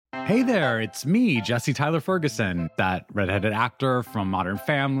Hey there, it's me, Jesse Tyler Ferguson, that redheaded actor from Modern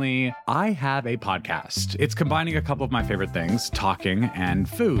Family. I have a podcast. It's combining a couple of my favorite things, talking and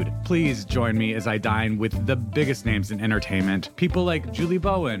food. Please join me as I dine with the biggest names in entertainment. People like Julie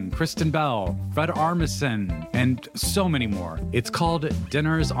Bowen, Kristen Bell, Fred Armisen, and so many more. It's called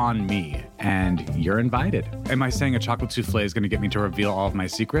Dinners on Me, and you're invited. Am I saying a chocolate souffle is going to get me to reveal all of my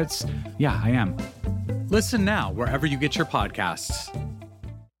secrets? Yeah, I am. Listen now, wherever you get your podcasts.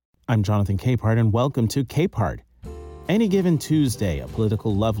 I'm Jonathan Capehart, and welcome to Capehart. Any Given Tuesday, A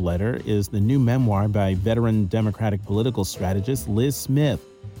Political Love Letter, is the new memoir by veteran Democratic political strategist Liz Smith.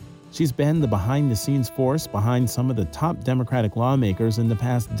 She's been the behind-the-scenes force behind some of the top Democratic lawmakers in the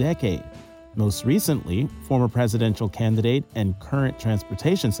past decade. Most recently, former presidential candidate and current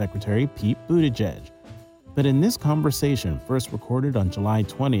Transportation Secretary Pete Buttigieg. But in this conversation, first recorded on July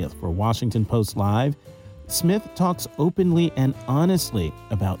 20th for Washington Post Live, Smith talks openly and honestly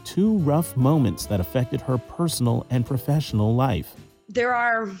about two rough moments that affected her personal and professional life. There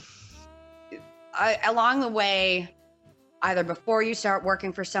are, along the way, either before you start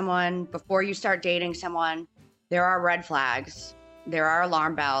working for someone, before you start dating someone, there are red flags, there are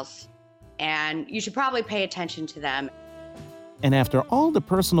alarm bells, and you should probably pay attention to them. And after all the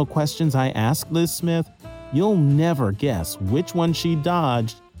personal questions I asked Liz Smith, you'll never guess which one she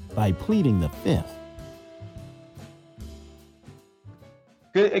dodged by pleading the fifth.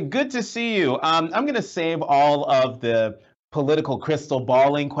 Good to see you. I'm going to save all of the political crystal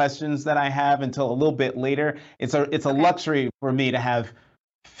balling questions that I have until a little bit later. It's a luxury for me to have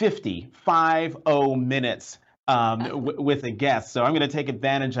 50 minutes with a guest. So I'm going to take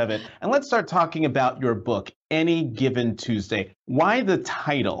advantage of it. And let's start talking about your book, Any Given Tuesday. Why the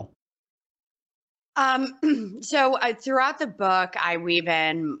title? So throughout the book, I weave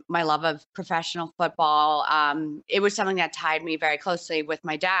in my love of professional football. It was something that tied me very closely with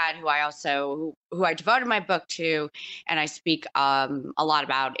my dad, who I devoted my book to, and I speak a lot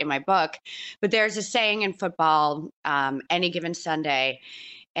about in my book. But there's a saying in football, any given Sunday.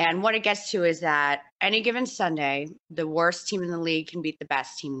 And what it gets to is that any given Sunday, the worst team in the league can beat the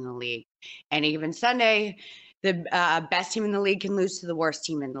best team in the league. Any given Sunday, the best team in the league can lose to the worst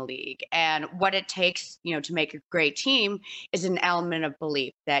team in the league. And what it takes, to make a great team is an element of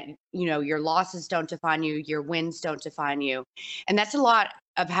belief that, your losses don't define you, your wins don't define you. And that's a lot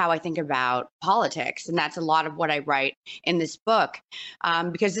of how I think about politics. And that's a lot of what I write in this book,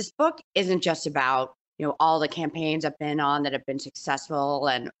 because this book isn't just about all the campaigns I've been on that have been successful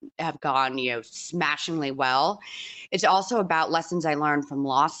and have gone, smashingly well. It's also about lessons I learned from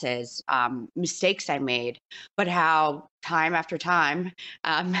losses, mistakes I made, but how time after time,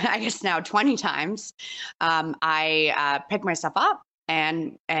 I guess now 20 times, I picked myself up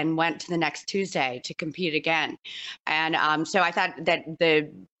and went to the next Tuesday to compete again. And so I thought that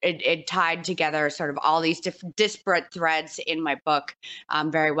it tied together sort of all these disparate threads in my book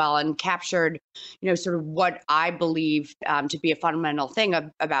very well, and captured, sort of what I believe to be a fundamental thing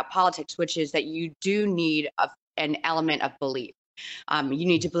about politics, which is that you do need an element of belief. You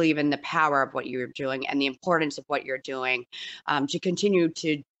need to believe in the power of what you're doing and the importance of what you're doing to continue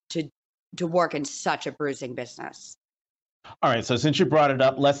to work in such a bruising business. All right. So since you brought it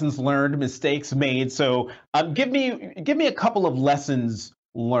up, lessons learned, mistakes made. So give me a couple of lessons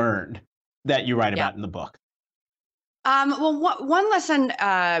learned that you write about in the book. Well, one lesson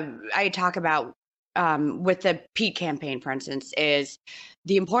I talk about with the Pete campaign, for instance, is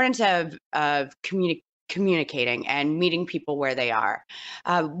the importance of communicating and meeting people where they are.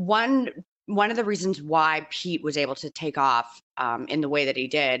 One of the reasons why Pete was able to take off in the way that he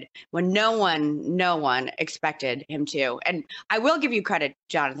did, when no one expected him to. And I will give you credit,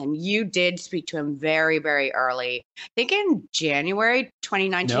 Jonathan. You did speak to him very, very early. I think in January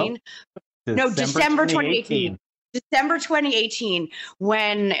 2019. No, December 2018. December 2018,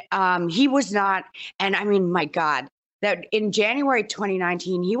 when he was not, and I mean, my God, that in January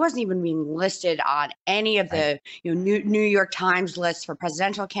 2019, he wasn't even being listed on any of the New York Times lists for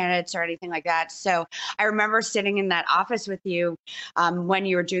presidential candidates or anything like that. So I remember sitting in that office with you when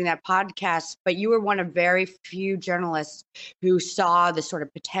you were doing that podcast, but you were one of very few journalists who saw the sort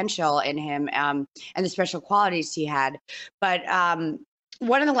of potential in him and the special qualities he had. But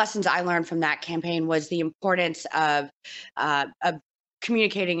one of the lessons I learned from that campaign was the importance of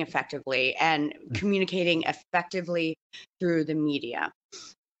communicating effectively and communicating effectively through the media.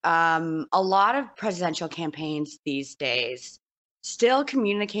 A lot of presidential campaigns these days still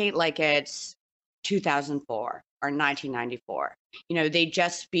communicate like it's 2004 or 1994. They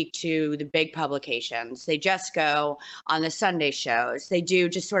just speak to the big publications. They just go on the Sunday shows. They do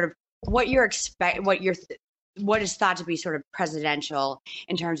just sort of what you're what is thought to be sort of presidential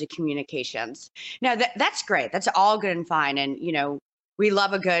in terms of communications. Now that's great. That's all good and fine. And, we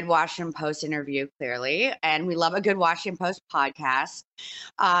love a good Washington Post interview, clearly, and we love a good Washington Post podcast.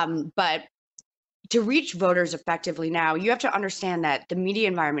 But to reach voters effectively now, you have to understand that the media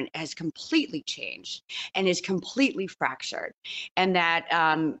environment has completely changed and is completely fractured, and that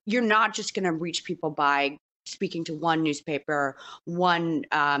you're not just going to reach people by speaking to one newspaper,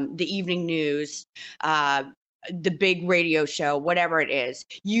 the evening news, the big radio show, whatever it is.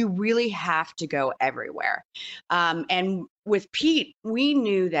 You really have to go everywhere. And with Pete, we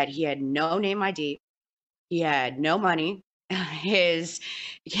knew that he had no name ID, he had no money. His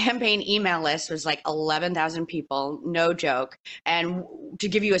campaign email list was like 11,000 people, no joke. And to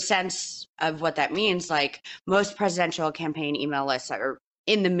give you a sense of what that means, like most presidential campaign email lists are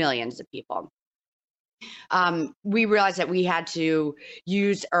in the millions of people. We realized that we had to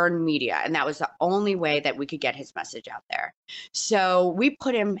use earned media, and that was the only way that we could get his message out there. So we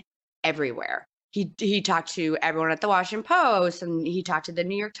put him everywhere. He talked to everyone at the Washington Post, and he talked to the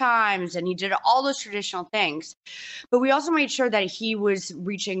New York Times, and he did all those traditional things. But we also made sure that he was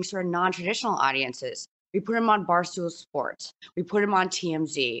reaching sort of non-traditional audiences. We put him on Barstool Sports. We put him on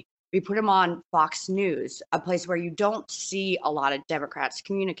TMZ. We put him on Fox News, a place where you don't see a lot of Democrats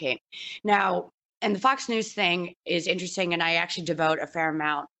communicate. Now, and the Fox News thing is interesting, and I actually devote a fair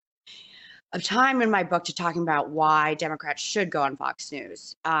amount of time in my book to talking about why Democrats should go on Fox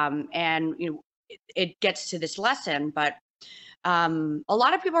News. And it gets to this lesson, but a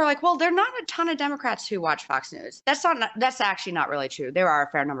lot of people are like, well, there are not a ton of Democrats who watch Fox News. That's actually not really true. There are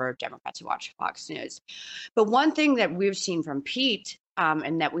a fair number of Democrats who watch Fox News. But one thing that we've seen from Pete,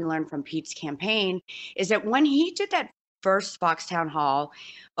 and that we learned from Pete's campaign, is that when he did that first Fox town hall,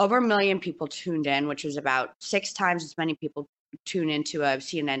 over 1 million people tuned in, which was about 6 times as many people tune into a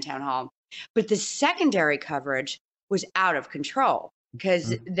CNN town hall. But the secondary coverage was out of control,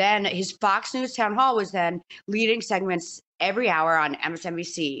 because then his Fox News town hall was then leading segments every hour on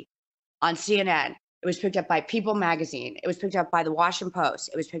MSNBC, on CNN. It was picked up by People Magazine. It was picked up by the Washington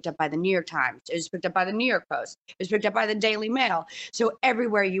Post. It was picked up by the New York Times. It was picked up by the New York Post. It was picked up by the Daily Mail. So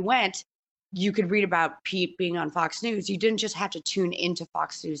everywhere you went, you could read about Pete being on Fox News. You didn't just have to tune into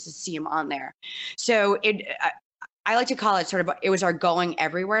Fox News to see him on there. So I like to call it sort of, it was our going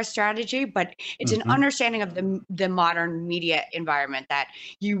everywhere strategy, but it's an understanding of the modern media environment that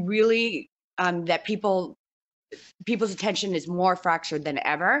you really, that people's attention is more fractured than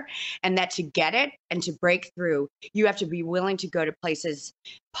ever, and that to get it and to break through, you have to be willing to go to places,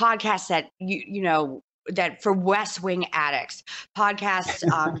 podcasts that that for West Wing addicts, podcasts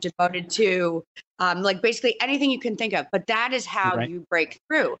devoted to like basically anything you can think of. But that is how you break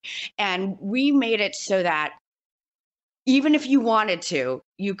through. And we made it so that even if you wanted to,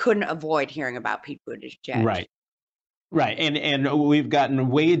 you couldn't avoid hearing about Pete Buttigieg. Right. And we've gotten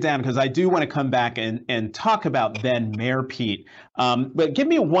way down, because I do want to come back and talk about then Mayor Pete. But give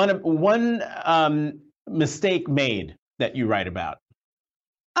me one mistake made that you write about.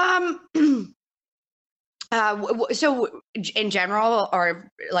 So in general, or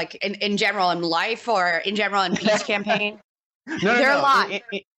like in general in life, or in general in Pete's campaign? There are a lot.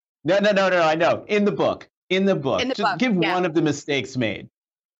 No, I know. In the book. Just give one of the mistakes made.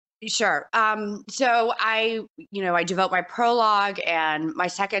 Sure. So I devote my prologue and my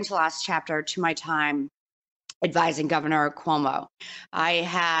second to last chapter to my time advising Governor Cuomo. I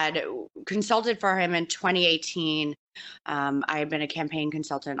had consulted for him in 2018. I had been a campaign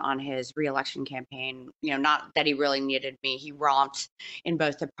consultant on his reelection campaign. Not that he really needed me. He romped in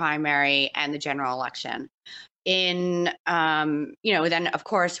both the primary and the general election. Then of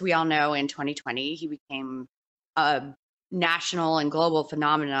course, we all know in 2020, he became a national and global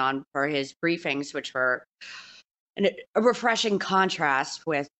phenomenon for his briefings, which were a refreshing contrast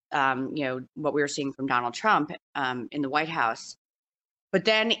with, what we were seeing from Donald Trump in the White House. But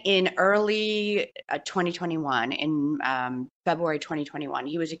then in early 2021, in February 2021,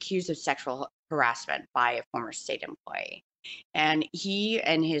 he was accused of sexual harassment by a former state employee. And he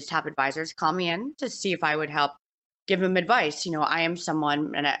and his top advisors called me in to see if I would help give him advice. I am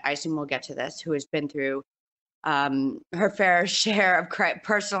someone, and I assume we'll get to this, who has been through her fair share of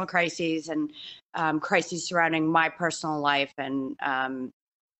personal crises and crises surrounding my personal life and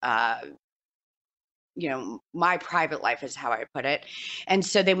my private life is how I put it. And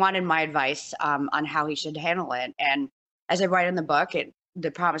so they wanted my advice on how he should handle it. And as I write in the book,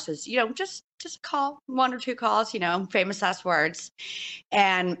 the promise was, just call, 1 or 2 calls, famous last words.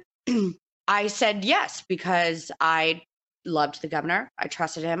 And I said yes, because I loved the governor. I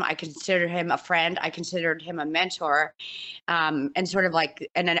trusted him. I considered him a friend. I considered him a mentor. And sort of like,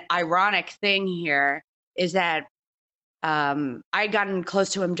 and an ironic thing here is that I'd gotten close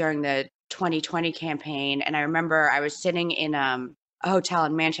to him during the 2020 campaign. And I remember I was sitting in a hotel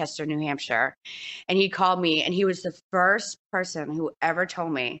in Manchester, New Hampshire, and he called me, and he was the first person who ever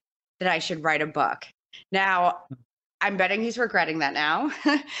told me that I should write a book. Now, I'm betting he's regretting that now.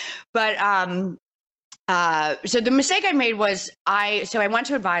 But so the mistake I made was I went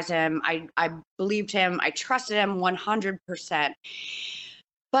to advise him. I believed him. I trusted him 100%.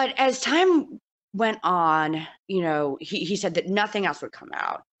 But as time went on, he said that nothing else would come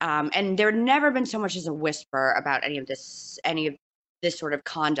out. And there had never been so much as a whisper about any of this sort of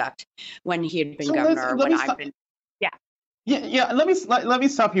conduct when he had been governor. When I've been, yeah. Let me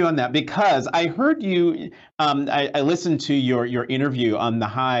stop you on that, because I heard you. I listened to your interview on the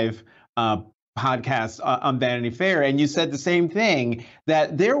Hive podcast on Vanity Fair, and you said the same thing,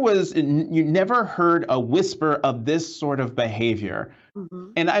 that you never heard a whisper of this sort of behavior.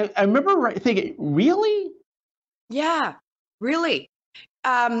 Mm-hmm. And I remember thinking, really? Yeah, really.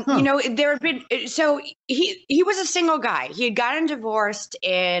 There had been, so he was a single guy. He had gotten divorced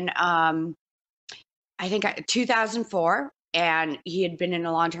in, I think 2004, and he had been in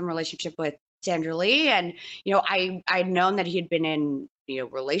a long-term relationship with Sandra Lee. And, I'd known that he had been in,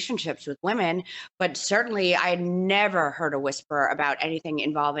 relationships with women, but certainly I had never heard a whisper about anything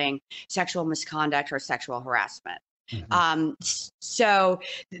involving sexual misconduct or sexual harassment. Mm-hmm. So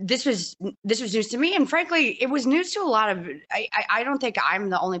this was news to me, and frankly, it was news to a lot of. I don't think I'm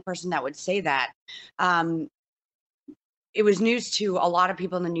the only person that would say that. It was news to a lot of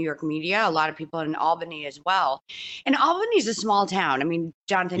people in the New York media, a lot of people in Albany as well. And Albany is a small town. I mean,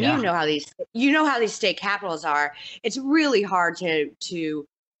 Jonathan, you know how these state capitals are. It's really hard to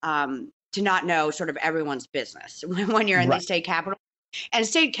not know sort of everyone's business when you're in the state capital. And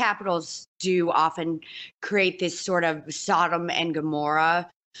state capitals do often create this sort of Sodom and Gomorrah,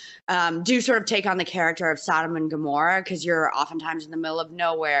 do sort of take on the character of Sodom and Gomorrah, because you're oftentimes in the middle of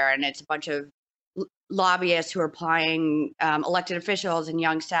nowhere, and it's a bunch of lobbyists who are plying elected officials and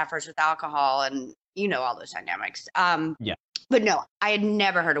young staffers with alcohol, and all those dynamics. But no, I had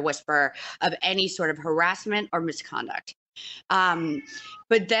never heard a whisper of any sort of harassment or misconduct.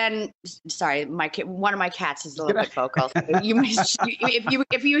 But then, sorry, one of my cats is a little bit vocal. So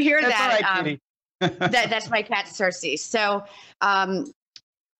if you hear that, that's my cat Cersei.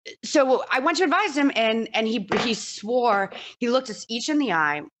 So I went to advise him, and he swore. He looked us each in the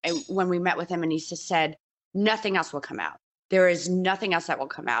eye when we met with him, and he just said, "Nothing else will come out. There is nothing else that will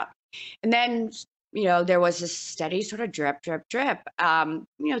come out." And then, there was this steady sort of drip, drip, drip.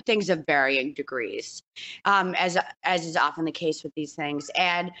 Things of varying degrees, as is often the case with these things.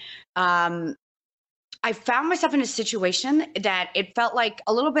 And I found myself in a situation that it felt like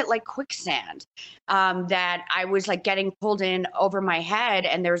a little bit like quicksand, that I was like getting pulled in over my head,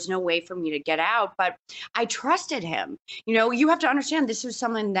 and there was no way for me to get out. But I trusted him. You have to understand, this was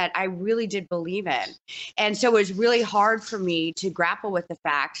something that I really did believe in. And so it was really hard for me to grapple with the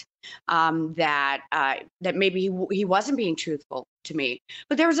fact that maybe he wasn't being truthful to me.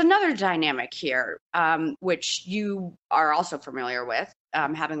 But there was another dynamic here, which you are also familiar with,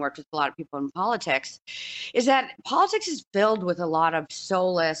 having worked with a lot of people in politics, is that politics is filled with a lot of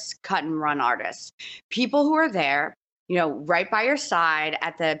soulless cut and run artists, people who are there, right by your side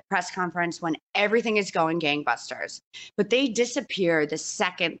at the press conference when everything is going gangbusters, but they disappear the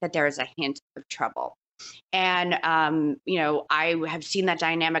second that there is a hint of trouble. And, I have seen that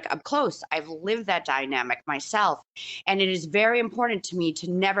dynamic up close. I've lived that dynamic myself. And it is very important to me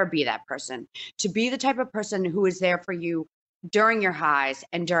to never be that person, to be the type of person who is there for you during your highs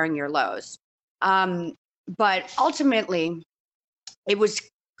and during your lows. But ultimately, it was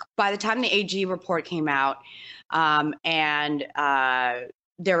by the time the AG report came out, and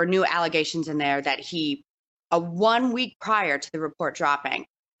there were new allegations in there that he, 1 week prior to the report dropping,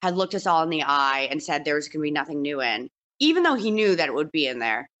 had looked us all in the eye and said there was going to be nothing new in, even though he knew that it would be in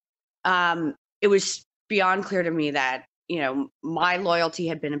there. It was beyond clear to me that, my loyalty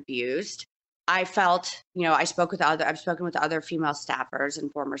had been abused. I felt, I've spoken with other female staffers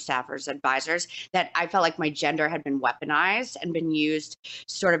and former staffers, advisors, that I felt like my gender had been weaponized and been used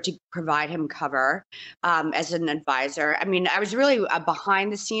sort of to provide him cover as an advisor. I mean, I was really a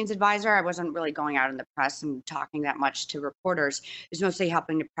behind the scenes advisor. I wasn't really going out in the press and talking that much to reporters. It was mostly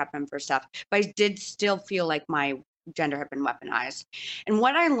helping to prep him for stuff. But I did still feel like my gender had been weaponized. And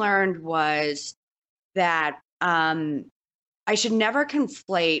what I learned was that I should never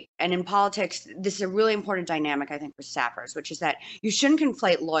conflate, and in politics, this is a really important dynamic, I think, for staffers, which is that you shouldn't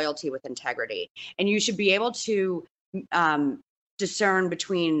conflate loyalty with integrity. And you should be able to discern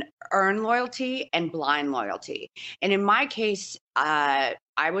between earned loyalty and blind loyalty. And in my case, I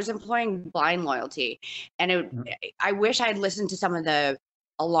I was employing blind loyalty. And I wish I'd listened to some of the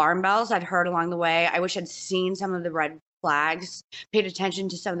alarm bells I'd heard along the way. I wish I'd seen some of the red flags, paid attention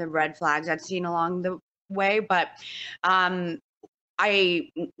to some of the red flags I'd seen along the way. But I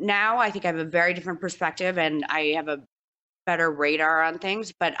think I have a very different perspective, and I have a better radar on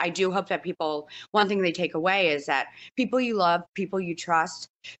things. But I do hope that one thing they take away is that people you love, people you trust,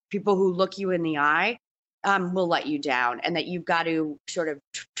 people who look you in the eye, will let you down, and that you've got to sort of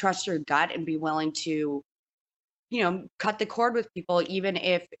trust your gut and be willing to, cut the cord with people, even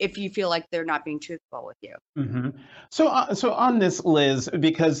if you feel like they're not being truthful with you. Mm-hmm. So on this, Liz,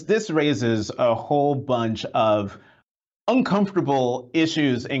 because this raises a whole bunch of uncomfortable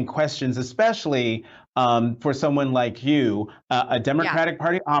issues and questions, especially for someone like you, a Democratic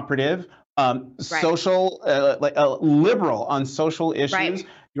Party operative, social, like a liberal on social issues. Right.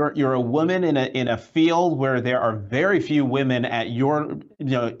 You're a woman in a field where there are very few women at your,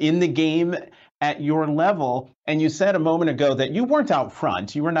 in the game at your level. And you said a moment ago that you weren't out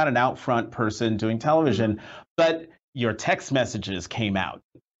front. You were not an out front person doing television, but your text messages came out.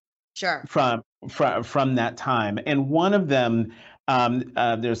 Sure. From that time. And one of them,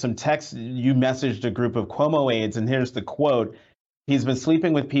 there's some text, you messaged a group of Cuomo aides, and here's the quote: "He's been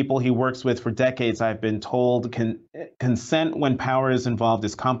sleeping with people he works with for decades. I've been told consent when power is involved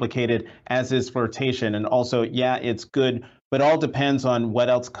is complicated, as is flirtation. And also, yeah, it's good, but all depends on what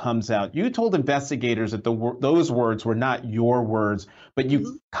else comes out." You told investigators that those words were not your words, but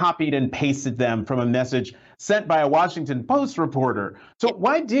you copied and pasted them from a message sent by a Washington Post reporter. So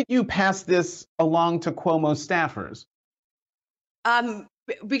why did you pass this along to Cuomo staffers?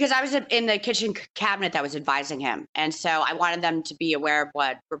 Because I was in the kitchen cabinet that was advising him. And so I wanted them to be aware of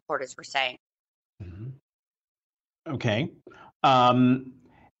what reporters were saying. Mm-hmm. Okay.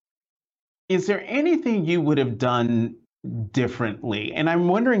 Is there anything you would have done differently? And I'm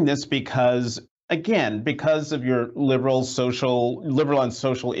wondering this because, again, because of your liberal on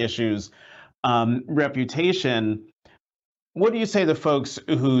social issues reputation, what do you say to folks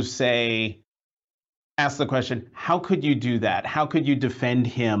who ask the question, how could you do that? How could you defend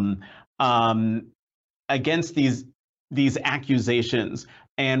him against these accusations?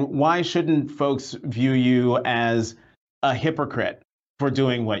 And why shouldn't folks view you as a hypocrite for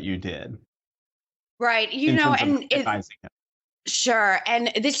doing what you did? Right. Sure.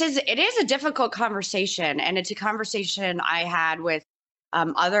 And it is a difficult conversation, and it's a conversation I had with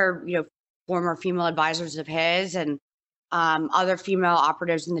other, former female advisors of his, and other female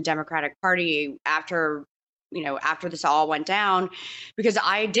operatives in the Democratic Party after this all went down, because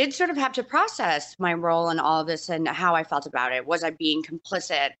I did sort of have to process my role in all of this and how I felt about it. Was I being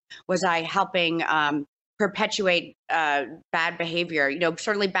complicit? Was I helping perpetuate bad behavior?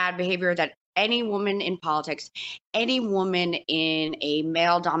 Certainly bad behavior that any woman in politics, any woman in a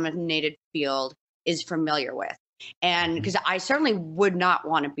male-dominated field is familiar with. And because I certainly would not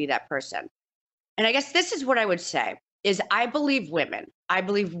want to be that person. And I guess this is what I would say, is I believe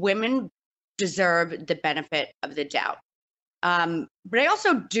women deserve the benefit of the doubt. But I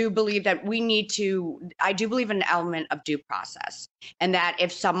also do believe that I do believe in an element of due process. And that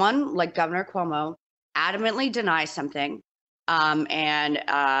if someone like Governor Cuomo adamantly denies something and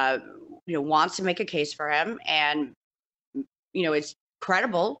wants to make a case for him, and it's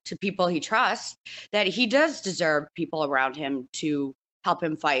credible to people he trusts, that he does deserve people around him to help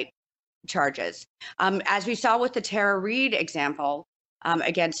him fight charges. As we saw with the Tara Reade example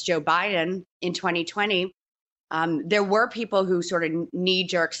against Joe Biden in 2020, there were people who sort of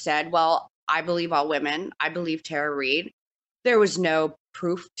knee-jerk said, well, I believe all women. I believe Tara Reade. There was no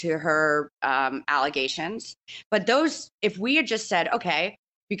proof to her allegations. But if we had just said, okay,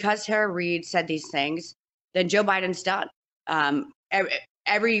 because Tara Reade said these things, then Joe Biden's done.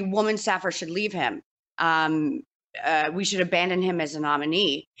 Every woman staffer should leave him. We should abandon him as a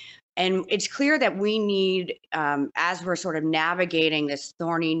nominee. And it's clear that we need, as we're sort of navigating this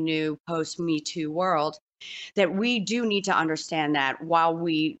thorny new post-Me Too world, that we do need to understand that while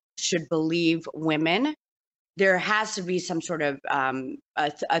we should believe women, there has to be some sort of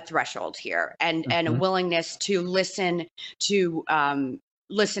a threshold here, and a willingness to listen to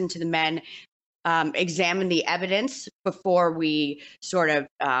the men, examine the evidence before we sort of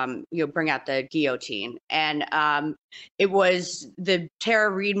bring out the guillotine. And it was the Tara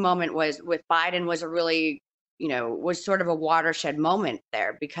Reade moment with Biden was a really was sort of a watershed moment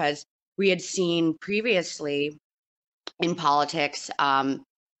there, because we had seen previously in politics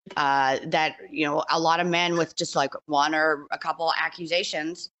that a lot of men with just like one or a couple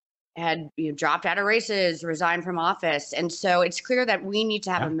accusations had dropped out of races, resigned from office. And so it's clear that we need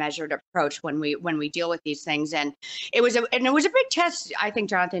to have a measured approach when we deal with these things. And it was a big test, I think,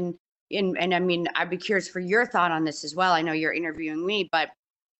 Jonathan. And I mean, I'd be curious for your thought on this as well. I know you're interviewing me, but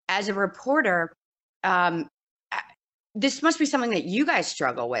as a reporter, this must be something that you guys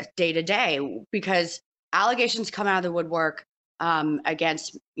struggle with day to day, because allegations come out of the woodwork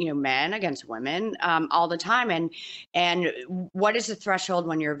against men, against women all the time. And what is the threshold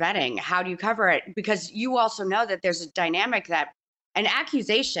when you're vetting? How do you cover it? Because you also know that there's a dynamic that an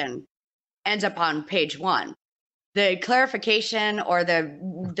accusation ends up on page 1. The clarification or the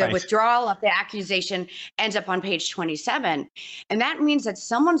withdrawal of the accusation ends up on page 27. And that means that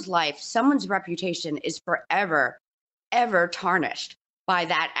someone's life, someone's reputation is forever, ever tarnished by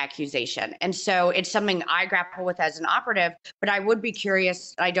that accusation. And so it's something I grapple with as an operative, but I would be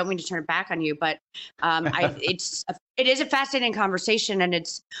curious. I don't mean to turn it back on you, but it is a fascinating conversation. And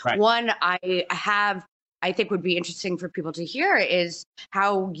it's one I think would be interesting for people to hear, is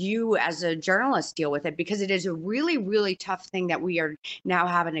how you as a journalist deal with it, because it is a really, really tough thing that we are now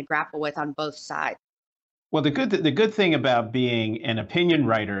having to grapple with on both sides. Well, the good thing about being an opinion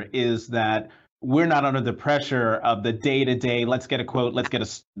writer is that we're not under the pressure of the day-to-day, let's get a quote, let's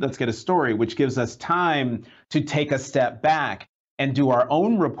get a story, which gives us time to take a step back and do our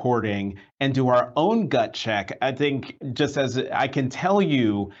own reporting and do our own gut check. I think, just as I can tell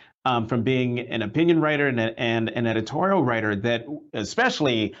you from being an opinion writer and an editorial writer, that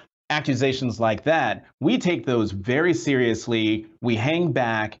especially accusations like that, we take those very seriously. We hang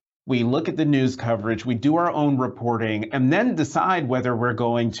back. We look at the news coverage, we do our own reporting, and then decide whether we're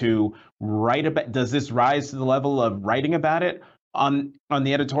going to write about, does this rise to the level of writing about it on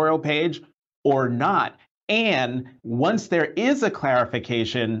the editorial page or not? And once there is a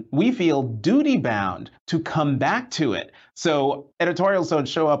clarification, we feel duty bound to come back to it. So editorials don't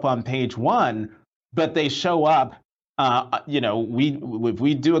show up on page 1, but they show up. If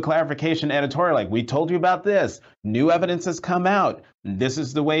we do a clarification editorial, like, we told you about this, new evidence has come out, this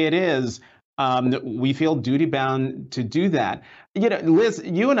is the way it is, we feel duty bound to do that. Liz,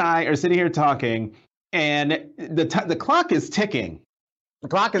 you and I are sitting here talking, and the clock is ticking. The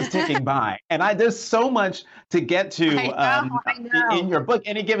clock is ticking by, and there's so much to get to in your book,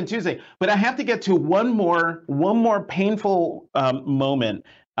 Any Given Tuesday. But I have to get to one more painful moment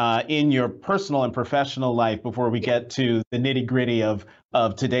in your personal and professional life before we get to the nitty-gritty of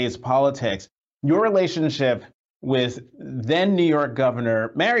today's politics. Your relationship with then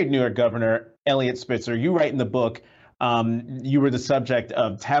married New York Governor Eliot Spitzer. You write in the book, you were the subject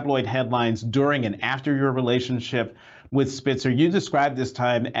of tabloid headlines during and after your relationship with Spitzer. You described this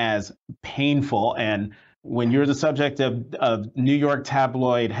time as painful, and when you're the subject of New York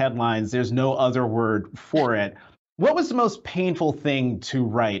tabloid headlines, there's no other word for it. What was the most painful thing to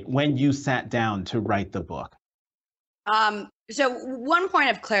write when you sat down to write the book? So one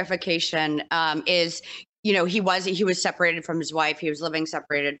point of clarification is, he was separated from his wife. He was living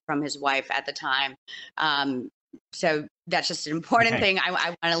separated from his wife at the time. So that's just an important thing I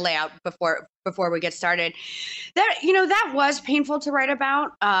want to lay out before we get started. That was painful to write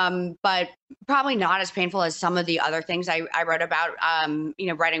about, but probably not as painful as some of the other things I wrote about.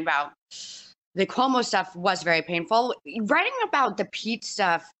 Writing about the Cuomo stuff was very painful. Writing about the Pete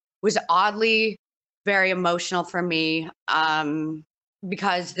stuff was oddly very emotional for me,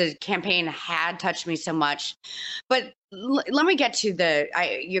 because the campaign had touched me so much. But let me get to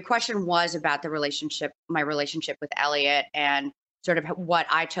your question was about my relationship with Eliot, and sort of what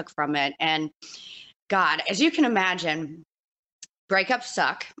I took from it. And God, as you can imagine, breakups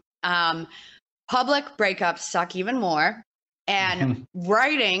suck. Public breakups suck even more. And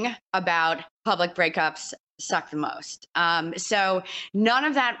writing about public breakups suck the most. So none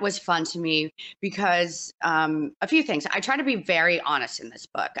of that was fun to me, because a few things. I try to be very honest in this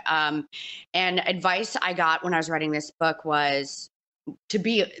book. And advice I got when I was writing this book was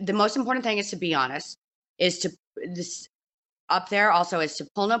the most important thing is to be honest, up there also is to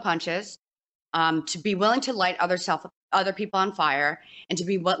pull no punches, to be willing to light other people on fire, and to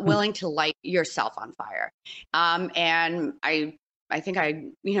be willing to light yourself on fire. And I think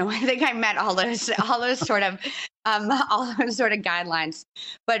I met all those sort of guidelines.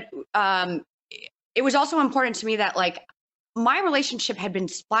 But it was also important to me that, like, my relationship had been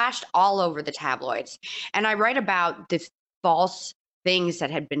splashed all over the tabloids, and I write about the false things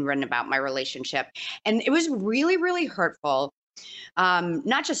that had been written about my relationship, and it was really, really hurtful.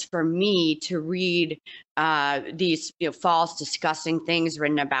 Not just for me to read these false, disgusting things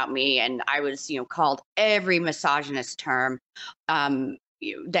written about me, and I was called every misogynist term,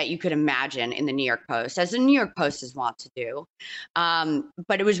 that you could imagine in the New York Post, as the New York Post is wont to do.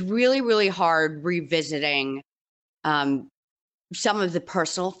 But it was really, really hard revisiting some of the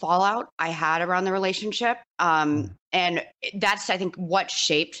personal fallout I had around the relationship. And that's, I think, what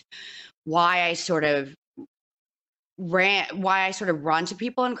shaped why I sort of run to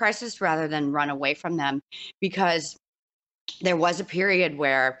people in crisis rather than run away from them, because there was a period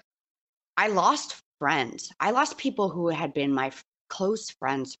where I lost friends. I lost people who had been my close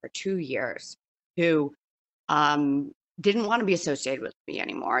friends for 2 years, who didn't want to be associated with me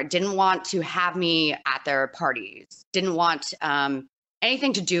anymore, didn't want to have me at their parties, didn't want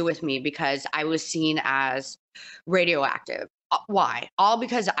anything to do with me because I was seen as radioactive. Why? All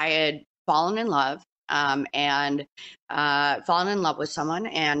because I had fallen in love with someone,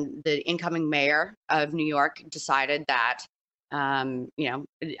 and the incoming mayor of New York decided that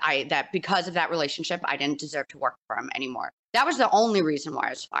that because of that relationship, I didn't deserve to work for him anymore. That was the only reason why I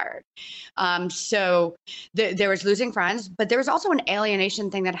was fired. So there was losing friends, but there was also an alienation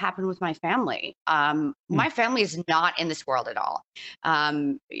thing that happened with my family. My family is not in this world at all.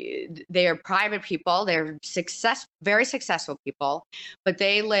 They are private people. They're very successful people, but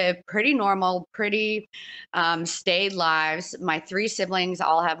they live pretty normal, pretty staid lives. My 3 siblings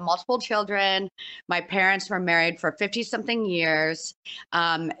all have multiple children. My parents were married for 50-something years.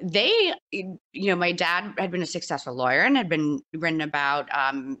 My dad had been a successful lawyer and had been written about,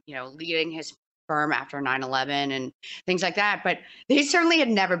 leading his firm after 9/11 and things like that. But they certainly had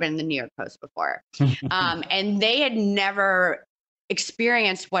never been in the New York Post before. And they had never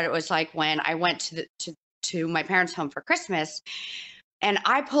experienced what it was like when I went to my parents' home for Christmas. And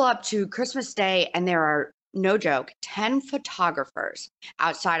I pull up to Christmas Day, and there are, no joke, 10 photographers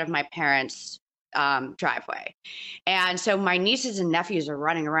outside of my parents' driveway. And so my nieces and nephews are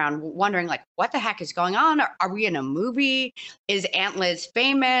running around wondering, like, what the heck is going on? Are we in a movie? Is Aunt Liz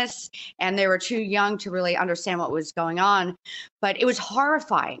famous? And they were too young to really understand what was going on. But it was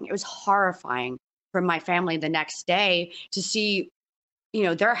horrifying. It was horrifying for my family the next day to see,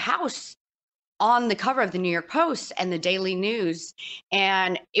 their house on the cover of the New York Post and the Daily News.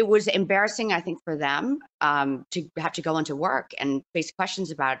 And it was embarrassing, I think, for them to have to go into work and face questions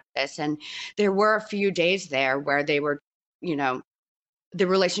about this. And there were a few days there where they were, the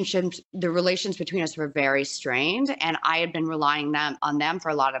relations between us were very strained, and I had been relying on them for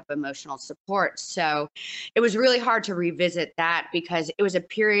a lot of emotional support. So it was really hard to revisit that, because it was a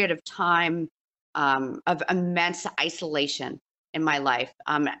period of time of immense isolation in my life.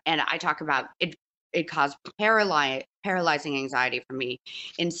 And I talk about it. It caused paralyzing anxiety for me,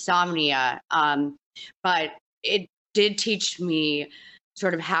 insomnia. But it did teach me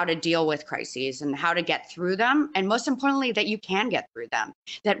sort of how to deal with crises and how to get through them. And most importantly, that you can get through them,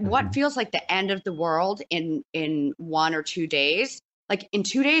 that what feels like the end of the world in 1 or 2 days, like in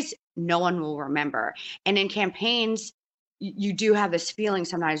 2 days, no one will remember. And in campaigns, you do have this feeling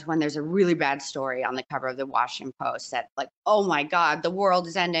sometimes when there's a really bad story on the cover of the Washington Post that, like, oh my God, the world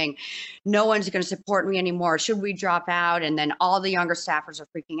is ending. No one's going to support me anymore. Should we drop out? And then all the younger staffers are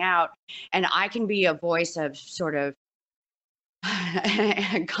freaking out. And I can be a voice of sort of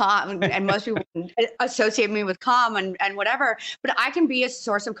calm, and most people associate me with calm and whatever, but I can be a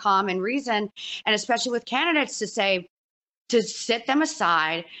source of calm and reason. And especially with candidates, to sit them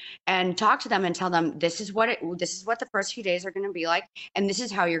aside and talk to them and tell them, this is what the first few days are going to be like, and this is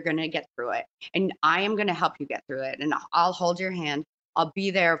how you're going to get through it. And I am going to help you get through it. And I'll hold your hand. I'll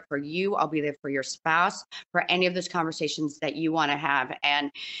be there for you. I'll be there for your spouse, for any of those conversations that you want to have. And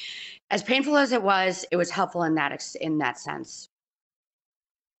as painful as it was helpful in that sense.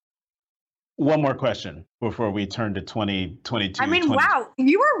 One more question before we turn to 2022. I mean, wow,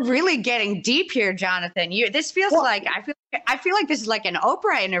 you were really getting deep here, Jonathan. This feels like I feel like this is like an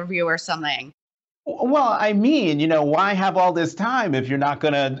Oprah interview or something. Well, I mean, why have all this time if you're not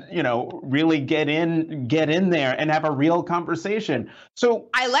going to, really get in there and have a real conversation? So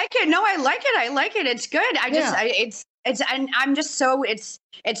I like it. No, I like it. I like it. It's good. And I'm just so it's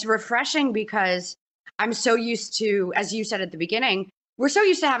refreshing, because I'm so used to, as you said at the beginning, we're so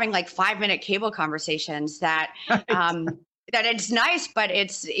used to having like 5-minute cable conversations that that it's nice, but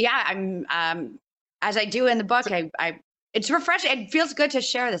I'm as I do in the book, it's refreshing. It feels good to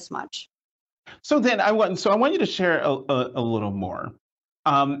share this much. So then I want you to share a little more.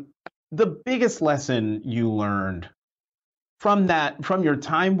 The biggest lesson you learned from your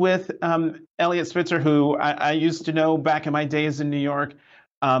time with Eliot Spitzer, who I used to know back in my days in New York.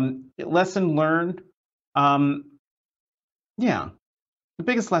 Lesson learned. The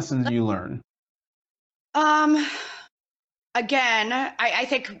biggest lessons you learn. Again, I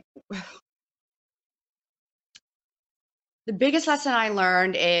think The biggest lesson I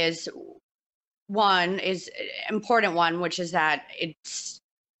learned is important one, which is that it's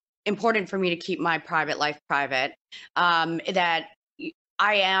important for me to keep my private life private. That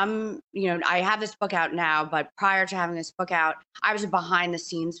I am, I have this book out now, but prior to having this book out, I was a behind the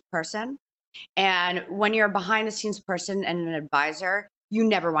scenes person. And when you're a behind the scenes person and an advisor, you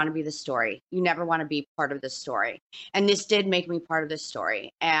never want to be the story. You never want to be part of the story. And this did make me part of the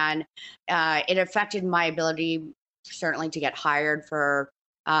story. And it affected my ability, certainly, to get hired for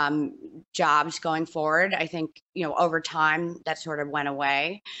jobs going forward. I think, over time that sort of went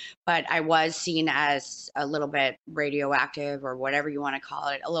away, but I was seen as a little bit radioactive, or whatever you want to call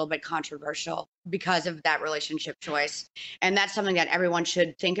it, a little bit controversial because of that relationship choice. And that's something that everyone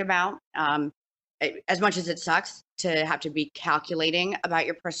should think about. As much as it sucks to have to be calculating about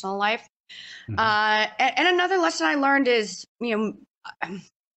your personal life. Mm-hmm. And another lesson I learned is,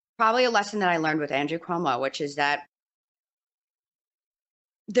 probably a lesson that I learned with Andrew Cuomo, which is that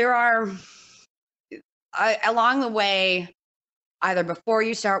there are, along the way, either before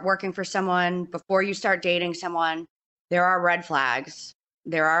you start working for someone, before you start dating someone, there are red flags,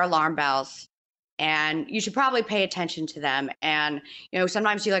 there are alarm bells, and you should probably pay attention to them. And,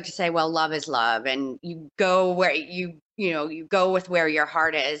 sometimes you like to say, well, love is love, and you go where you go with where your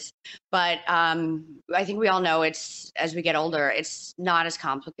heart is. But I think we all know as we get older, it's not as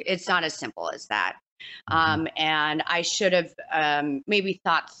complicated. It's not as simple as that. And I should have maybe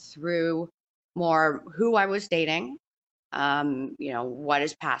thought through more who I was dating, what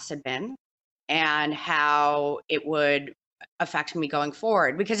his past had been, and how it would affect me going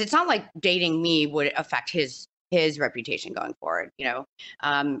forward. Because it's not like dating me would affect his reputation going forward.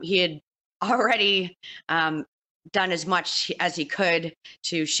 He had already done as much as he could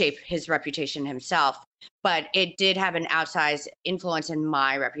to shape his reputation himself, but it did have an outsized influence in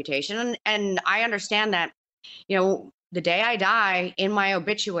my reputation. And I understand that, the day I die, in my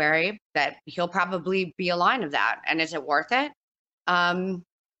obituary, that he'll probably be a line of that. And is it worth it?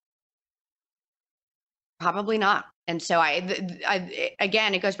 Probably not. And so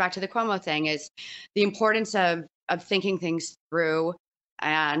again, it goes back to the Cuomo thing, is the importance of thinking things through,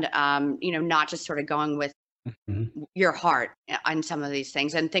 and, not just sort of going with your heart on some of these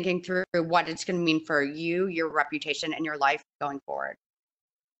things, and thinking through what it's going to mean for you, your reputation, and your life going forward.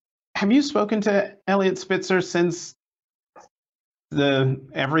 Have you spoken to Eliot Spitzer since the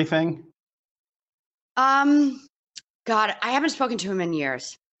everything? God, I haven't spoken to him in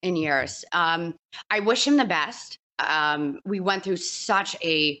years. I wish him the best. We went through such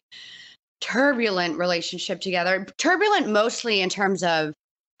a turbulent relationship together. Turbulent mostly in terms of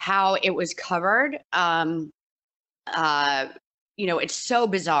how it was covered. It's so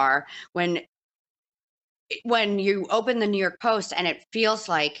bizarre when you open the New York Post and it feels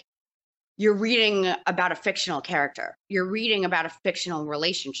like you're reading about a fictional character. You're reading about a fictional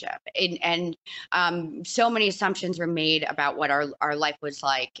relationship. And so many assumptions were made about what our life was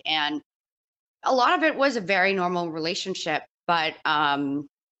like. And a lot of it was a very normal relationship, but I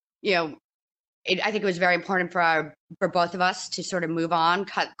think it was very important for both of us to sort of move on,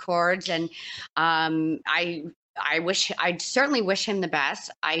 cut cords, and I certainly wish him the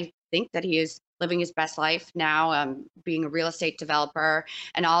best. I think that he is living his best life now, being a real estate developer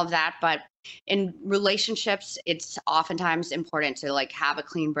and all of that. But in relationships, it's oftentimes important to have a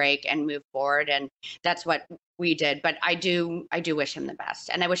clean break and move forward, and that's what we did. But I do wish him the best,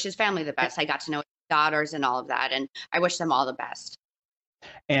 and I wish his family the best. I got to know his daughters and all of that, and I wish them all the best.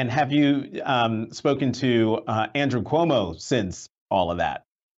 And have you spoken to Andrew Cuomo since all of that?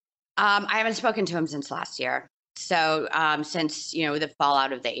 I haven't spoken to him since last year. So since, the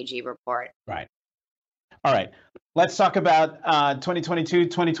fallout of the AG report. Right. All right. Let's talk about 2022,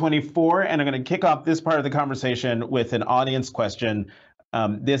 2024. And I'm going to kick off this part of the conversation with an audience question.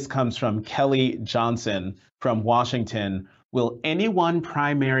 This comes from Kelly Johnson from Washington. Will anyone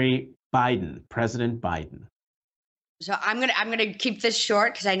primary Biden, President Biden? So I'm gonna keep this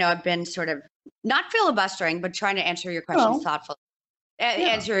short because I know I've been sort of not filibustering, but trying to answer your questions thoughtfully.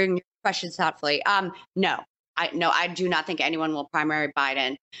 Answering your questions thoughtfully. No, I do not think anyone will primary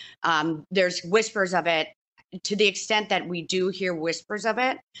Biden. There's whispers of it. To the extent that we do hear whispers of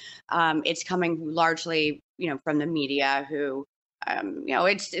it, it's coming largely, from the media, who,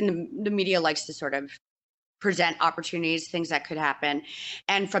 it's in the media likes to sort of present opportunities, things that could happen,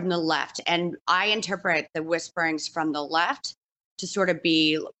 and from the left. And I interpret the whisperings from the left to sort of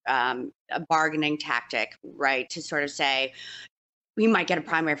be a bargaining tactic, right? To sort of say, we might get a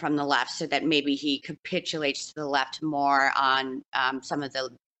primary from the left so that maybe he capitulates to the left more on some of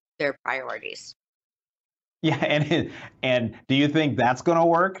their priorities. Yeah, and do you think that's going to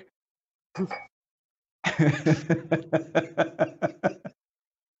work? I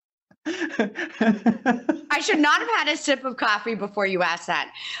should not have had a sip of coffee before you asked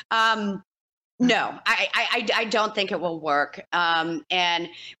that. No, I don't think it will work. And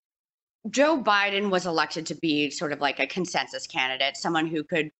Joe Biden was elected to be sort of like a consensus candidate, someone who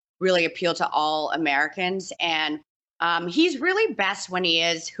could really appeal to all Americans. And he's really best when he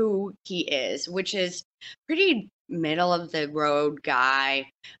is who he is, which is pretty middle of the road guy,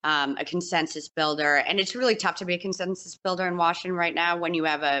 a consensus builder. And it's really tough to be a consensus builder in Washington right now when you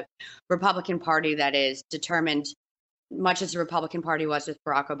have a Republican Party that is determined, much as the Republican Party was with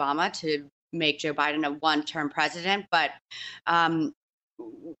Barack Obama, to make Joe Biden a one-term president. But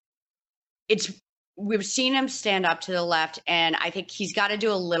we've seen him stand up to the left, and I think he's got to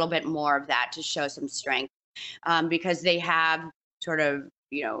do a little bit more of that to show some strength, because they have sort of,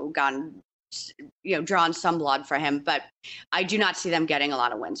 drawn some blood for him, but I do not see them getting a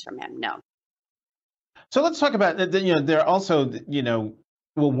lot of wins from him. No. So let's talk about, they're also,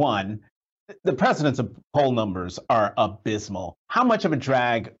 one, the president's poll numbers are abysmal. How much of a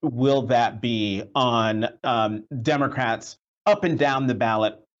drag will that be on Democrats up and down the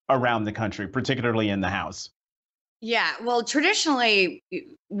ballot around the country, particularly in the House? Yeah, well, traditionally,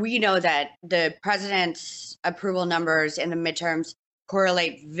 we know that the president's approval numbers in the midterms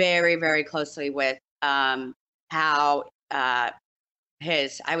correlate very, very closely with how I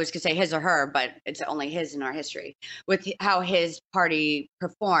was going to say his or her, but it's only his in our history, with how his party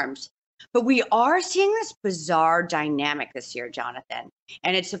performs. But we are seeing this bizarre dynamic this year, Jonathan.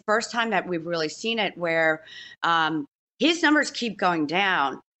 And it's the first time that we've really seen it where his numbers keep going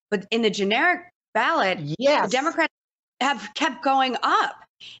down. But in the generic ballot, yes, the Democrats have kept going up.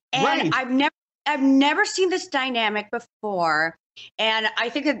 And right. I've never seen this dynamic before. And I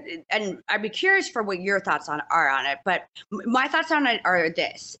think and I'd be curious for what your thoughts are on it. But my thoughts on it are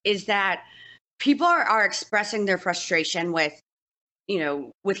is that people are expressing their frustration with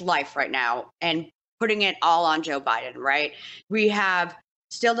life right now and putting it all on Joe Biden, right? We have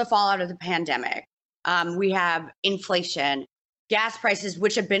still the fallout of the pandemic. We have inflation, gas prices,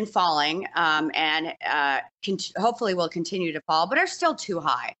 which have been falling and hopefully will continue to fall, but are still too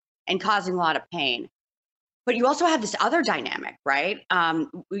high and causing a lot of pain. But you also have this other dynamic, right?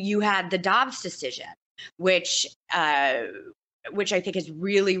 You had the Dobbs decision, which I think has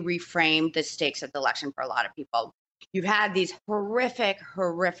really reframed the stakes of the election for a lot of people. You've had these horrific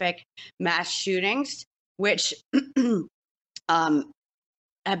mass shootings, which have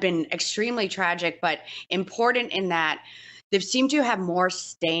been extremely tragic, but important in that they seem to have more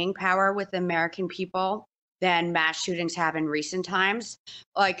staying power with the American people than mass shootings have in recent times.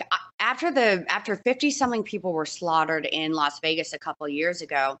 Like after 50-something people were slaughtered in Las Vegas a couple of years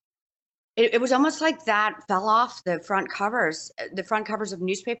ago, it was almost like that fell off the front covers of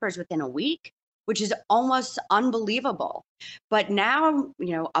newspapers within a week, which is almost unbelievable. But now,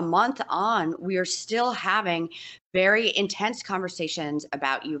 a month on, we are still having very intense conversations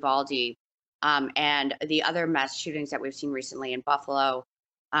about Uvalde and the other mass shootings that we've seen recently in Buffalo.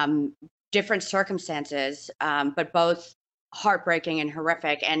 Different circumstances, but both heartbreaking and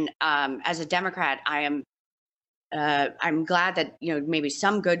horrific. And as a Democrat, I'm glad that maybe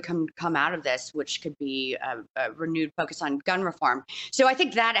some good come out of this, which could be a renewed focus on gun reform. So I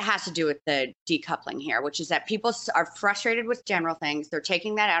think that it has to do with the decoupling here, which is that people are frustrated with general things. They're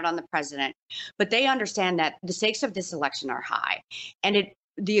taking that out on the president, but they understand that the stakes of this election are high, and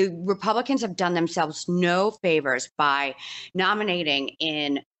the Republicans have done themselves no favors by nominating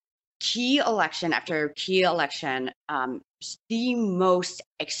in key election after key election the most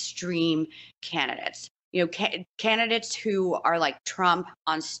extreme candidates. Candidates who are like Trump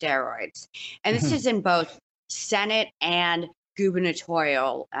on steroids. And this is in both Senate and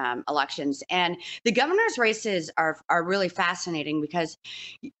gubernatorial elections. And the governor's races are really fascinating because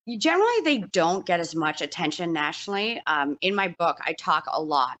generally they don't get as much attention nationally. In my book, I talk a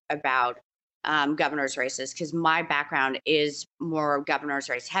lot about governor's races because my background is more governor's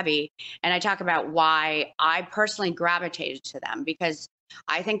race heavy. And I talk about why I personally gravitated to them, because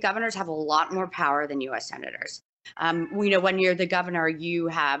I think governors have a lot more power than U.S. senators. When you're the governor, you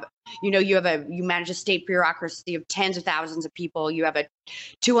manage a state bureaucracy of tens of thousands of people. You have a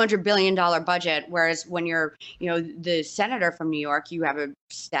 $200 billion budget. Whereas when you're, the senator from New York, you have a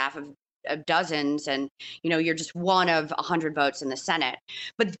staff of dozens, and you're just one of 100 votes in the Senate.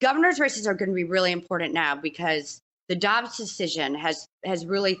 But governor's races are going to be really important now because the Dobbs decision has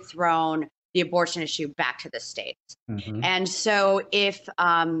really thrown the abortion issue back to the states. Mm-hmm. And so if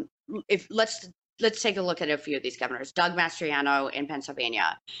let's take a look at a few of these governors. Doug Mastriano in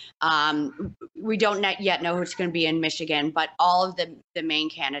Pennsylvania. We don't yet know who's going to be in Michigan, but all of the main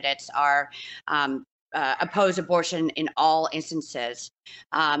candidates are oppose abortion in all instances.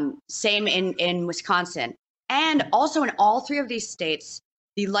 Same in Wisconsin, and also in all three of these states.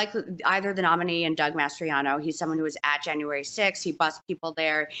 Either the nominee and Doug Mastriano, he's someone who was at January 6th. He bussed people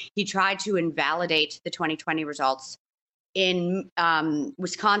there. He tried to invalidate the 2020 results. In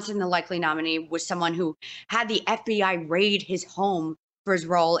Wisconsin, the likely nominee was someone who had the FBI raid his home for his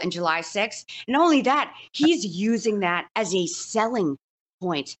role in July 6th. And not only that, he's using that as a selling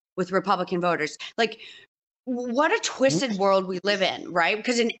point with Republican voters. Like, what a twisted world we live in, right?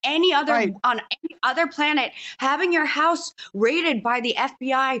 Because on any other planet, having your house raided by the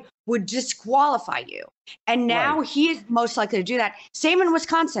FBI would disqualify you. And now he is most likely to do that. Same in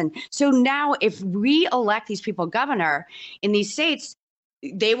Wisconsin. So now if we elect these people governor in these states,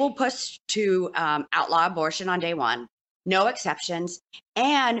 they will push to outlaw abortion on day one. No exceptions.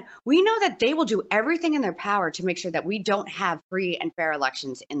 And we know that they will do everything in their power to make sure that we don't have free and fair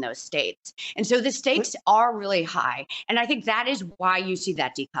elections in those states. And so the stakes are really high. And I think that is why you see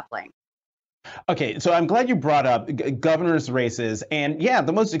that decoupling. Okay, so I'm glad you brought up governor's races. And yeah,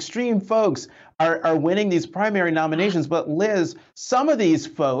 the most extreme folks are winning these primary nominations. But Liz, some of these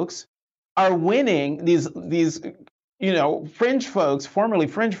folks are winning these fringe folks, formerly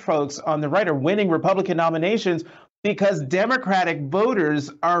fringe folks on the right, are winning Republican nominations because Democratic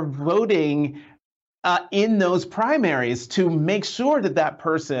voters are voting in those primaries to make sure that that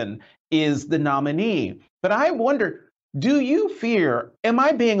person is the nominee. But I wonder, do you fear, am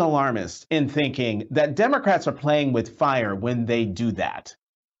I being alarmist in thinking that Democrats are playing with fire when they do that?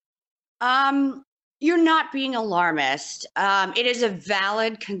 You're not being alarmist. It is a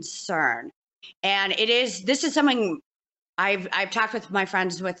valid concern. And this is something I've talked with my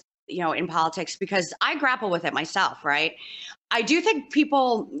friends with, in politics, because I grapple with it myself, right? I do think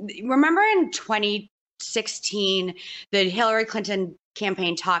people remember in 2016, the Hillary Clinton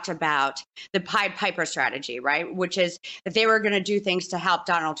campaign talked about the Pied Piper strategy, right? Which is that they were going to do things to help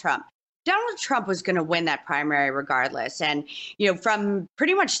Donald Trump. Donald Trump was going to win that primary regardless. And, from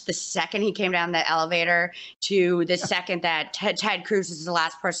pretty much the second he came down the elevator to the second that Ted Cruz was the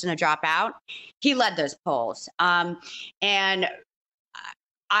last person to drop out, he led those polls. And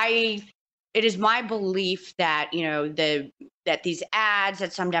it is my belief that, that these ads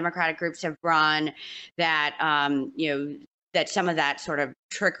that some Democratic groups have run, that, that some of that sort of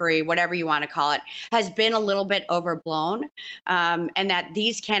trickery, whatever you want to call it, has been a little bit overblown, and that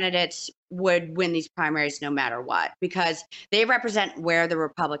these candidates would win these primaries no matter what, because they represent where the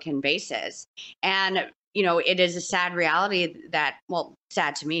Republican base is. And, it is a sad reality that, well,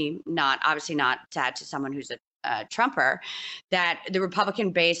 sad to me, obviously not sad to someone who's a Trumper, that the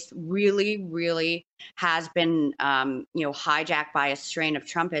Republican base really, really has been, hijacked by a strain of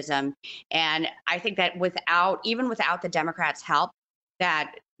Trumpism. And I think that even without the Democrats' help,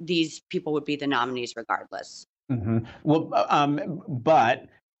 that these people would be the nominees regardless. Mm-hmm. Well, but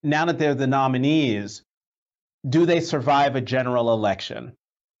now that they're the nominees, do they survive a general election?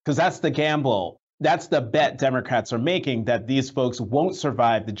 Because that's the gamble. That's the bet Democrats are making, that these folks won't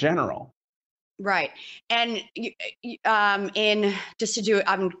survive the general. Right. And I'm going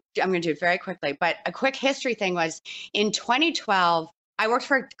to do it very quickly, but a quick history thing was in 2012, I worked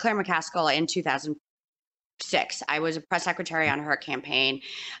for Claire McCaskill in 2006. I was a press secretary on her campaign.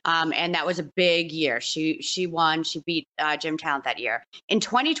 And that was a big year. She won, she beat Jim Talent that year. In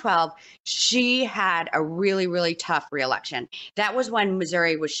 2012, she had a really, really tough reelection. That was when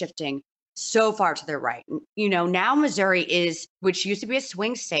Missouri was shifting so far to the right. Now Missouri which used to be a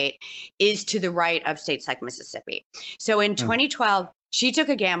swing state, is to the right of states like Mississippi. So in 2012, she took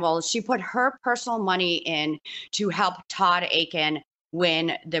a gamble. She put her personal money in to help Todd Akin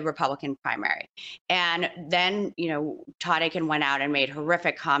win the Republican primary. And then, Todd Akin went out and made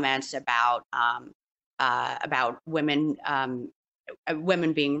horrific comments about women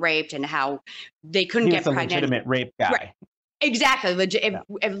being raped and how they couldn't get pregnant. He was a legitimate rape guy. Right. Exactly,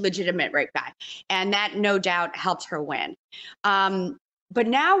 a legitimate rape guy. And that no doubt helped her win. But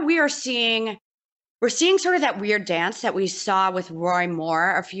now we're seeing sort of that weird dance that we saw with Roy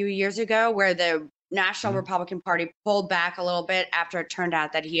Moore a few years ago, where the National Republican Party pulled back a little bit after it turned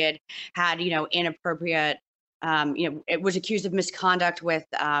out that he had inappropriate, it was accused of misconduct with,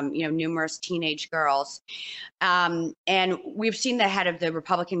 numerous teenage girls. And we've seen the head of the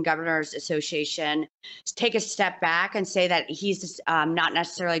Republican Governors Association take a step back and say that he's not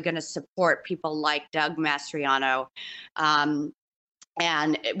necessarily going to support people like Doug Mastriano. And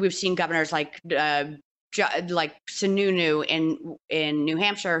we've seen governors like Sununu in New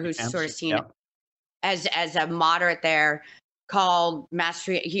Hampshire, who's sort of seen as a moderate there, called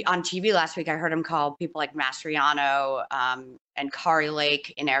Mastriano on TV last week. I heard him call people like Mastriano and Kari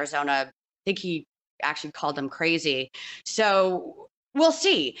Lake in Arizona. I think he actually called them crazy. So we'll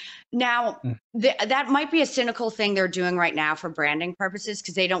see. Now, that might be a cynical thing they're doing right now for branding purposes,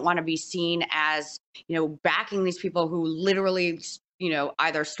 because they don't want to be seen as, backing these people who literally,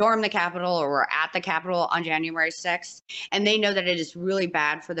 either stormed the Capitol or were at the Capitol on January 6th. And they know that it is really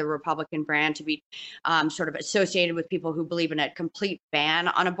bad for the Republican brand to be sort of associated with people who believe in a complete ban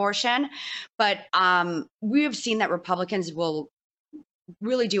on abortion. But we have seen that Republicans will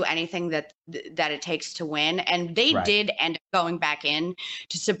really do anything that it takes to win. And they did end up going back in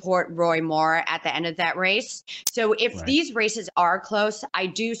to support Roy Moore at the end of that race. So if these races are close, I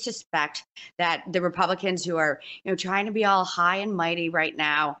do suspect that the Republicans who are, trying to be all high and mighty right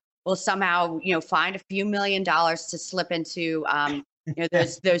now will somehow, find a few $1 million to slip into,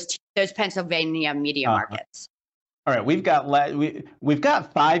 those Pennsylvania media markets. All right, we've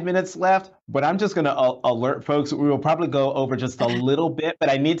got 5 minutes left, but I'm just going to alert folks. We will probably go over just a little bit, but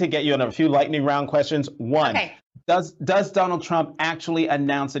I need to get you on a few lightning round questions. One, does Donald Trump actually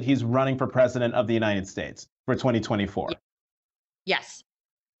announce that he's running for president of the United States for 2024? Yes.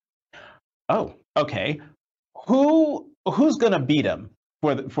 Oh, okay. Who's going to beat him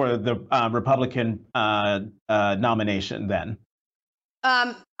for the Republican nomination then?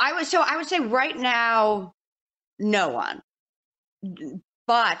 I would say right now, no one.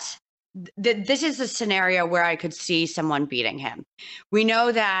 But this is a scenario where I could see someone beating him. We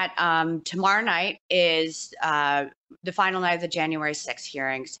know that tomorrow night is the final night of the January 6th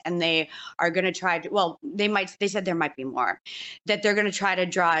hearings, and they are going to try to, well, they said there might be more, that they're going to try to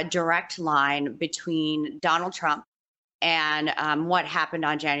draw a direct line between Donald Trump and what happened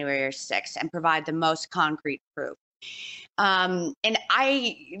on January 6th and provide the most concrete proof. The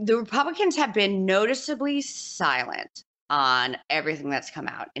Republicans have been noticeably silent on everything that's come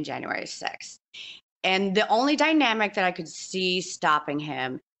out in January 6th. And the only dynamic that I could see stopping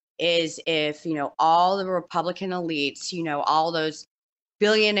him is if, all the Republican elites, all those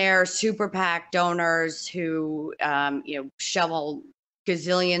billionaire super PAC donors who, shovel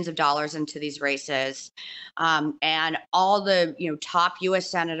gazillions of dollars into these races, and all the, top U.S.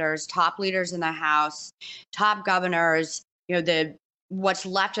 senators, top leaders in the House, top governors, what's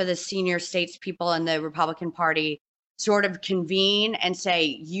left of the senior statespeople in the Republican Party sort of convene and say,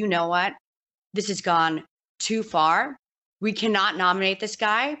 you know what, this has gone too far. We cannot nominate this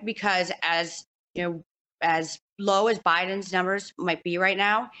guy because as low as Biden's numbers might be right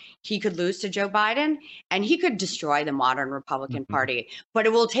now, he could lose to Joe Biden and he could destroy the modern Republican Party. But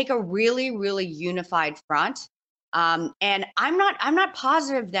it will take a really, really unified front. And I'm not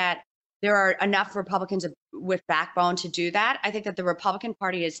positive that there are enough Republicans with backbone to do that. I think that the Republican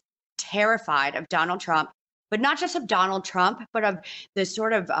Party is terrified of Donald Trump, but not just of Donald Trump, but of the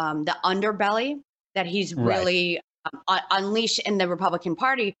sort of the underbelly that he's really unleashed in the Republican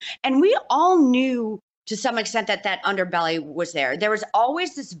Party. And we all knew to some extent that underbelly was there. There was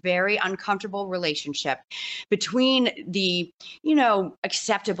always this very uncomfortable relationship between the,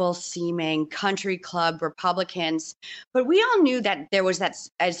 acceptable seeming country club Republicans. But we all knew that there was that,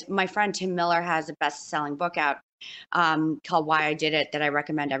 as my friend Tim Miller has a best-selling book out called Why I Did It that I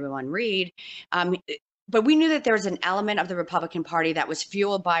recommend everyone read. But we knew that there was an element of the Republican Party that was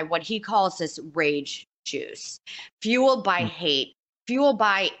fueled by what he calls this rage juice, fueled by hate, fueled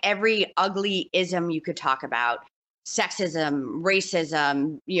by every ugly ism you could talk about, sexism,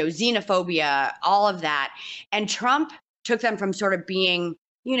 racism, xenophobia, all of that. And Trump took them from sort of being,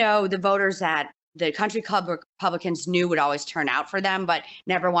 the voters that the country club Republicans knew would always turn out for them, but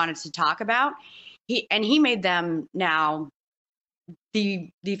never wanted to talk about. He made them now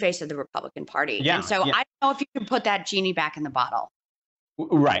the face of the Republican Party. Yeah, and so I don't know if you can put that genie back in the bottle.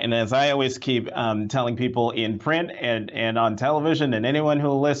 Right. And as I always keep telling people in print and on television and anyone who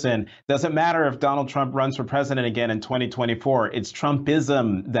will listen, doesn't matter if Donald Trump runs for president again in 2024. It's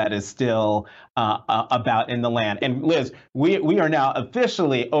Trumpism that is still about in the land. And Liz, we are now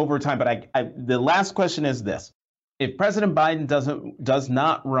officially over time. But the last question is this. If President Biden does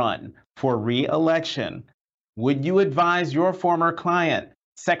not run for re-election, would you advise your former client,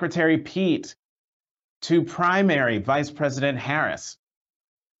 Secretary Pete, to primary Vice President Harris?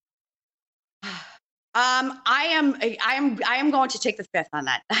 I am going to take the fifth on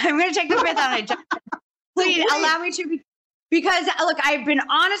that. I'm going to take the fifth on it. Please allow me to, because look, I've been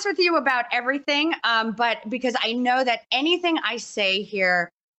honest with you about everything, but because I know that anything I say here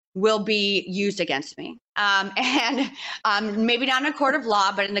will be used against me, and maybe not in a court of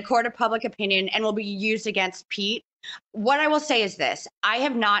law, but in the court of public opinion, and will be used against Pete. What I will say is this: I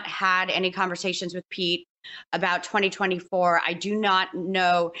have not had any conversations with Pete about 2024. I do not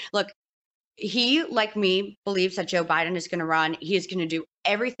know. Look, he, like me, believes that Joe Biden is going to run. He is going to do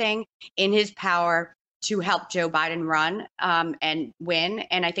everything in his power to help Joe Biden run and win.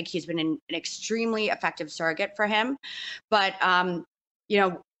 And I think he's been an extremely effective surrogate for him. But,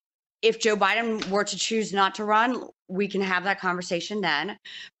 if Joe Biden were to choose not to run, we can have that conversation then.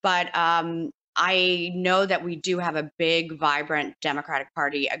 But I know that we do have a big, vibrant Democratic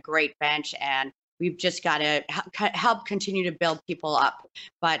Party, a great bench, and we've just got to help continue to build people up.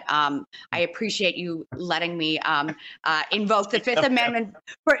 But I appreciate you letting me invoke the Fifth Amendment.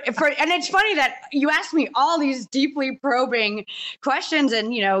 And it's funny that you asked me all these deeply probing questions,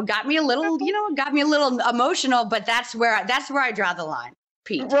 and got me a little emotional. But that's where I draw the line.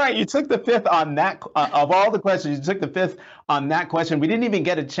 Pete. Right, you took the fifth on that. Of all the questions, you took the fifth on that question. We didn't even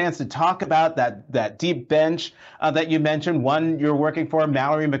get a chance to talk about that deep bench that you mentioned. One you're working for,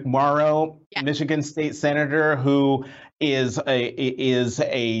 Mallory McMorrow, Michigan State Senator, who is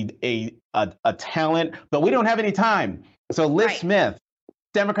a talent, but we don't have any time. So Liz Smith,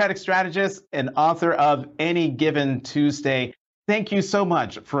 Democratic strategist and author of Any Given Tuesday. Thank you so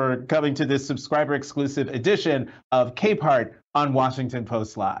much for coming to this subscriber exclusive edition of Capehart on Washington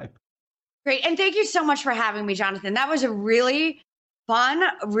Post Live. Great. And thank you so much for having me, Jonathan. That was a really fun,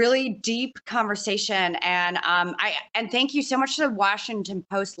 really deep conversation. And and thank you so much to the Washington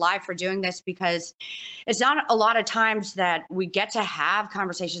Post Live for doing this, because it's not a lot of times that we get to have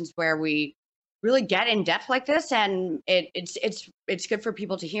conversations where we really get in depth like this, and it's good for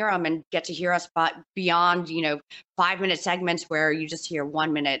people to hear them and get to hear us, but beyond 5-minute segments where you just hear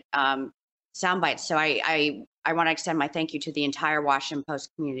 1 minute sound bites. So I want to extend my thank you to the entire Washington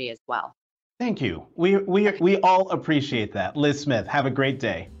Post community as well. Thank you. We all appreciate that. Liz Smith, have a great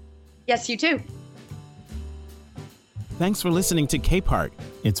day. Yes, you too. Thanks for listening to Capehart.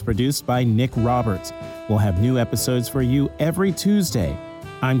 It's produced by Nick Roberts. We'll have new episodes for you every Tuesday.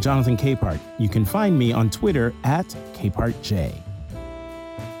 I'm Jonathan Capehart. You can find me on Twitter at CapehartJ.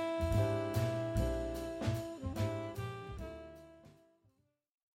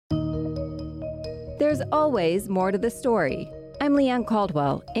 There's always more to the story. I'm Leanne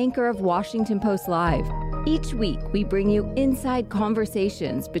Caldwell, anchor of Washington Post Live. Each week, we bring you inside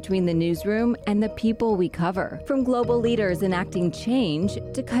conversations between the newsroom and the people we cover. From global leaders enacting change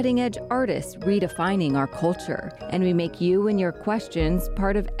to cutting-edge artists redefining our culture. And we make you and your questions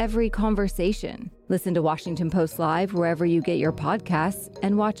part of every conversation. Listen to Washington Post Live wherever you get your podcasts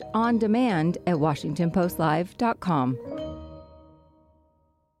and watch on demand at WashingtonPostLive.com.